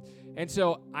 And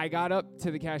so I got up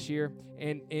to the cashier,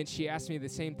 and she asked me the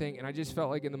same thing, and I just felt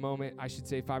like in the moment I should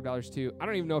say $5 too. I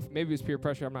don't even know if maybe it was peer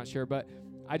pressure. I'm not sure. But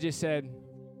I just said,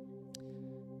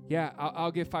 yeah,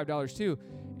 I'll give $5 too.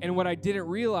 And what I didn't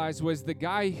realize was the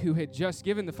guy who had just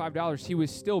given the $5, he was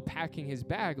still packing his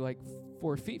bag like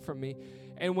 4 feet from me.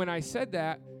 And when I said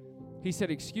that, he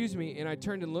said, excuse me. And I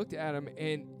turned and looked at him,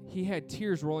 and he had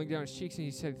tears rolling down his cheeks, and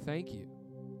he said, thank you.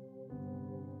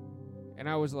 And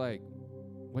I was like,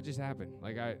 what just happened?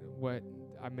 Like, I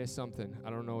missed something. I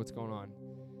don't know what's going on.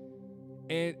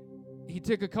 And he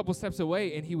took a couple steps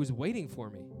away, and he was waiting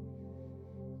for me.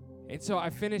 And so I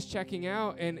finished checking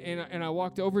out, and I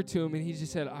walked over to him, and he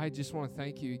just said, I just want to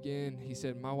thank you again. He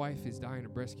said, my wife is dying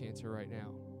of breast cancer right now.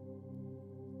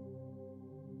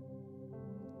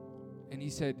 And he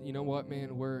said, you know what,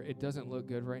 man, it doesn't look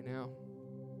good right now.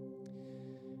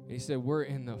 And he said, we're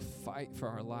in the fight for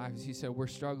our lives. He said, we're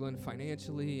struggling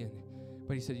financially,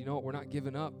 but he said, you know what, we're not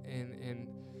giving up, and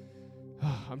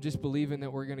I'm just believing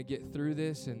that we're going to get through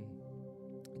this, and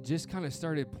just kind of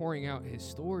started pouring out his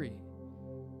story.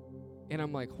 And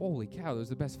I'm like, holy cow, that was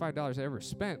the best $5 I ever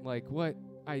spent. Like, what?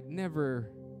 I never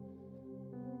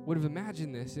would have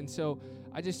imagined this. And so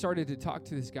I just started to talk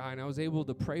to this guy, and I was able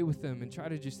to pray with him and try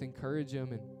to just encourage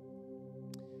him. And,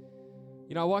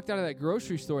 I walked out of that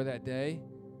grocery store that day,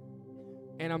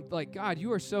 and I'm like, God,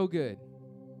 you are so good.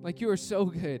 Like, you are so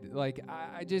good. Like,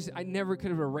 I never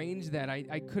could have arranged that.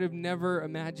 I could have never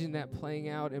imagined that playing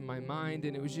out in my mind.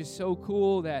 And it was just so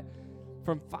cool that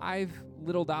from $5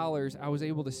 little, I was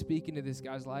able to speak into this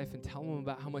guy's life and tell him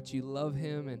about how much you love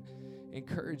him and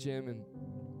encourage him. And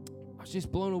I was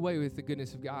just blown away with the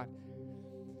goodness of God.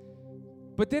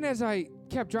 But then as I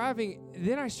kept driving,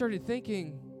 then I started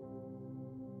thinking,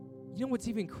 what's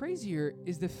even crazier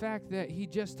is the fact that he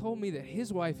just told me that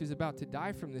his wife is about to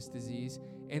die from this disease,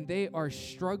 and they are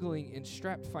struggling and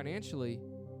strapped financially,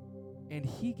 and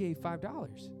he gave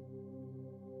 $5.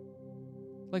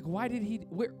 Like, why did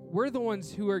we're the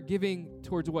ones who are giving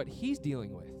towards what he's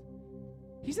dealing with.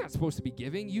 He's not supposed to be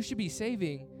giving. You should be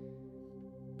saving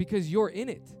because you're in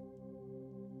it.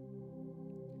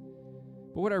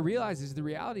 But what I realize is the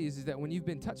reality is that when you've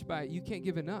been touched by it, you can't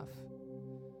give enough.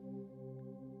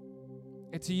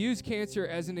 And to use cancer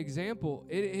as an example,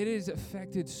 it has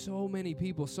affected so many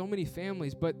people, so many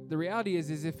families. But the reality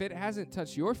is if it hasn't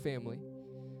touched your family,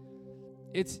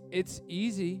 it's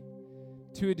easy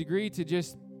to a degree to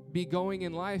just be going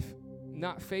in life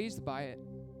not fazed by it.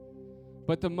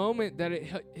 But the moment that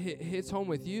it hits home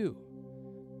with you,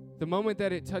 the moment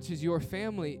that it touches your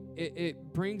family,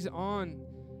 it brings on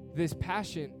this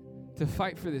passion to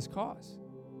fight for this cause.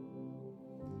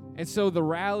 And so the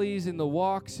rallies and the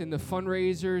walks and the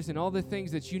fundraisers and all the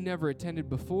things that you never attended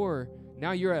before,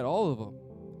 now you're at all of them.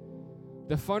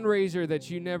 The fundraiser that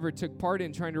you never took part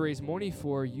in trying to raise money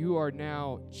for, you are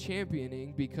now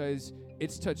championing because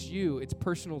it's touched you. It's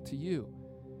personal to you.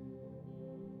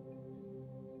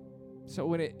 So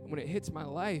when it hits my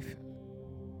life,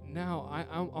 now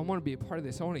I want to be a part of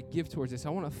this. I want to give towards this. I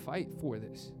want to fight for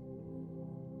this.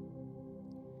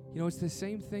 It's the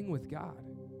same thing with God.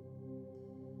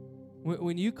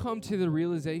 When you come to the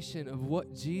realization of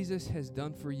what Jesus has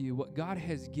done for you, what God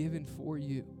has given for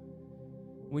you,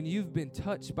 when you've been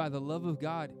touched by the love of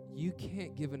God, you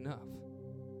can't give enough.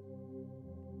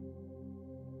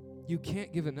 You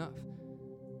can't give enough.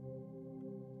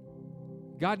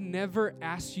 God never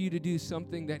asked you to do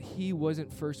something that he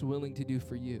wasn't first willing to do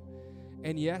for you.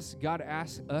 And yes, God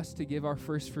asks us to give our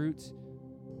first fruits,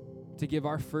 to give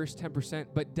our first 10%,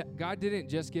 but God didn't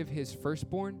just give his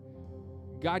firstborn.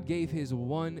 God gave his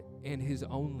one and his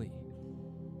only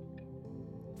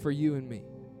for you and me.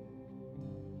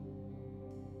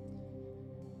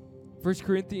 1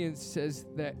 Corinthians says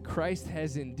that Christ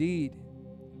has indeed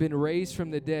been raised from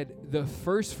the dead, the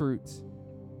first fruits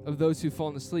of those who've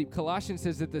fallen asleep. Colossians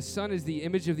says that the Son is the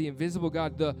image of the invisible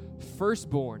God, the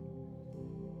firstborn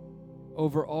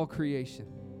over all creation.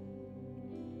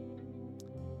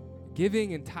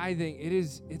 Giving and tithing,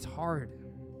 it's hard.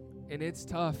 and it's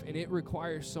tough, and it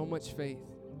requires so much faith.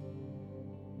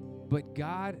 But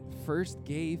God first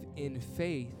gave in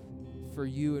faith for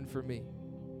you and for me.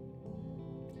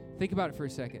 Think about it for a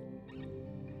second.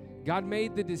 God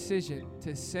made the decision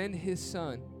to send his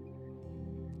son,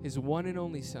 his one and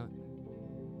only son,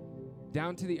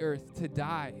 down to the earth to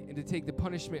die and to take the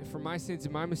punishment for my sins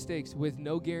and my mistakes with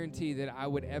no guarantee that I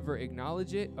would ever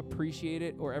acknowledge it, appreciate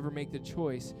it, or ever make the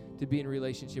choice to be in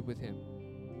relationship with him.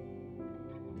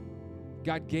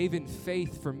 God gave in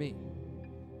faith for me.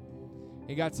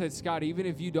 And God said, Scott, even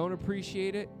if you don't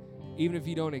appreciate it, even if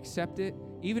you don't accept it,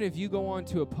 even if you go on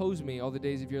to oppose me all the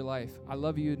days of your life, I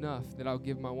love you enough that I'll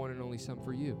give my one and only son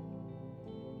for you.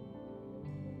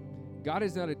 God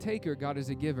is not a taker, God is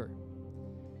a giver.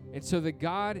 And so the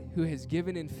God who has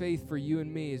given in faith for you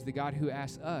and me is the God who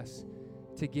asks us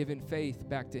to give in faith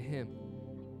back to him.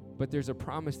 But there's a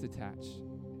promise attached.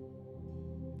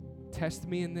 Test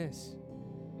me in this.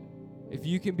 If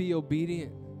you can be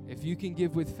obedient, if you can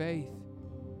give with faith,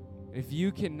 if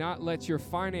you cannot let your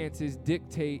finances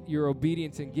dictate your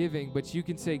obedience and giving, but you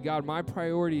can say, God, my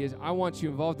priority is I want you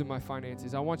involved in my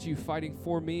finances. I want you fighting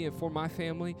for me and for my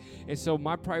family. And so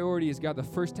my priority is, God, the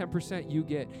first 10% you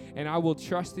get, and I will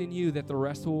trust in you that the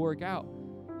rest will work out.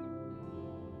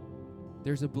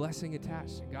 There's a blessing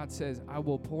attached. God says, I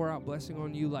will pour out blessing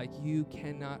on you like you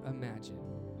cannot imagine.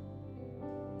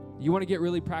 You want to get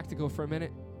really practical for a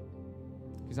minute?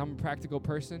 Because I'm a practical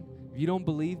person. If you don't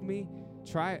believe me,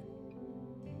 try it.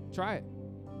 Try it.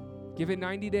 Give it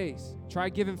 90 days. Try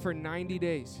giving for 90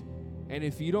 days. And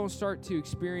if you don't start to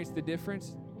experience the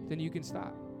difference, then you can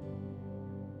stop.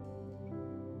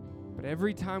 But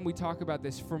every time we talk about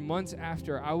this, for months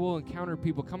after, I will encounter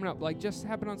people coming up, like just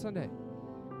happened on Sunday,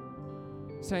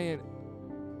 saying,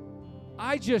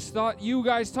 I just thought you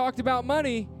guys talked about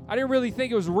money. I didn't really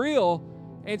think it was real.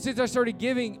 And since I started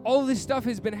giving, all this stuff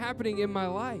has been happening in my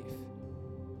life.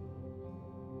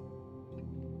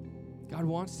 God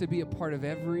wants to be a part of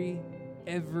every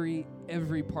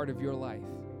part of your life.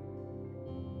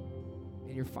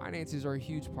 And your finances are a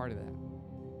huge part of that.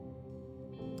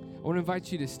 I want to invite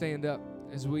you to stand up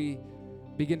as we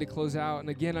begin to close out. And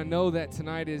again, I know that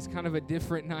tonight is kind of a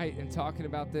different night in talking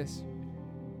about this.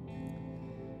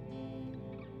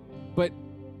 But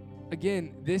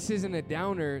again, this isn't a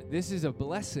downer. This is a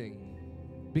blessing.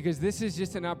 Because this is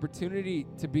just an opportunity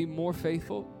to be more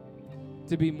faithful,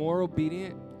 to be more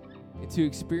obedient, and to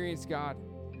experience God,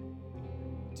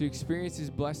 to experience his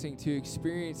blessing, to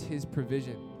experience his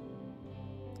provision.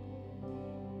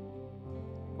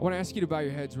 I want to ask you to bow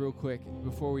your heads real quick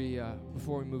before we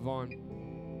move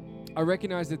on. I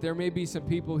recognize that there may be some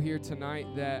people here tonight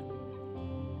that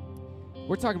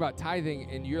we're talking about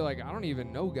tithing, and you're like, I don't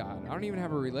even know God. I don't even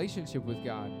have a relationship with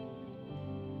God.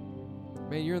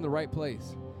 Man, you're in the right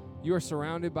place. You are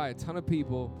surrounded by a ton of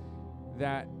people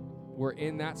that were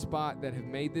in that spot that have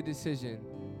made the decision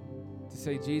to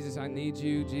say, Jesus, I need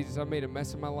you. Jesus, I made a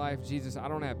mess of my life. Jesus, I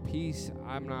don't have peace.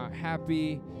 I'm not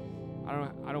happy.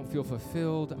 I don't feel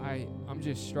fulfilled. I'm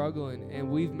just struggling.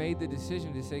 And we've made the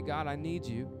decision to say, God, I need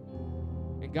you.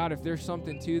 And God, if there's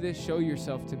something to this, show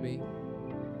yourself to me.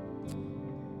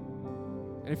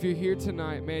 And if you're here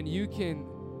tonight, man, you can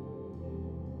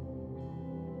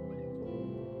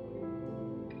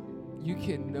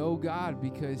know God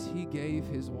because he gave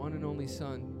his one and only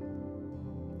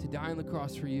son to die on the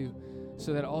cross for you,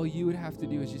 so that all you would have to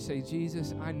do is just say,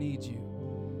 Jesus, I need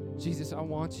you. Jesus, I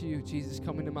want you. Jesus,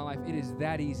 come into my life. It is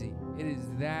that easy. It is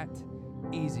that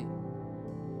easy.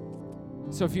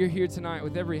 So if you're here tonight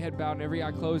with every head bowed and every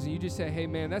eye closed, and you just say, hey,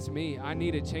 man, that's me. I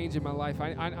need a change in my life.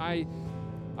 I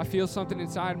feel something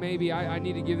inside maybe. I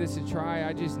need to give this a try.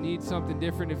 I just need something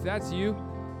different. If that's you,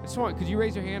 I just want, could you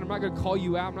raise your hand? I'm not going to call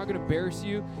you out. I'm not going to embarrass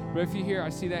you. But if you're here, I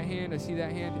see that hand. I see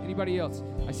that hand. Anybody else?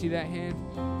 I see that hand.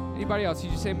 Anybody else? You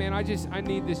just say, man, I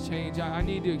need this change. I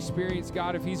need to experience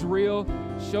God. If he's real,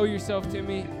 show yourself to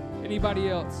me. Anybody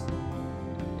else?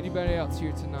 Anybody else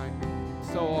here tonight?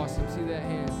 So awesome. See that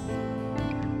hand.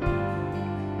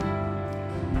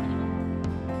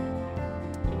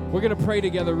 We're going to pray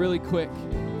together really quick.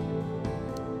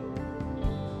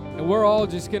 And we're all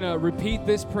just going to repeat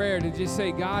this prayer to just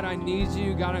say, God, I need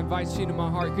you. God, I invite you into my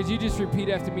heart. Could you just repeat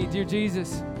after me? Dear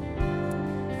Jesus,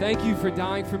 thank you for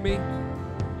dying for me.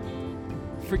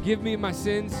 Forgive me my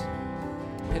sins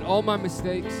and all my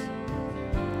mistakes.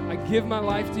 I give my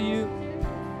life to you.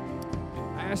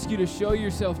 I ask you to show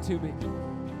yourself to me.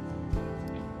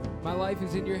 My life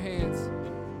is in your hands.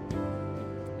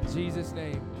 In Jesus'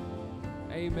 name,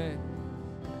 amen.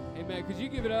 Amen. Could you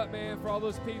give it up, man, for all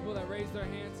those people that raised their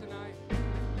hands tonight?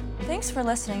 Thanks for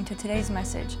listening to today's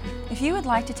message. If you would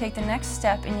like to take the next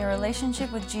step in your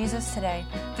relationship with Jesus today,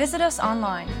 visit us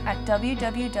online at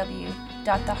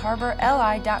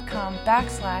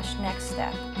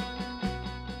www.theharborli.com/nextstep.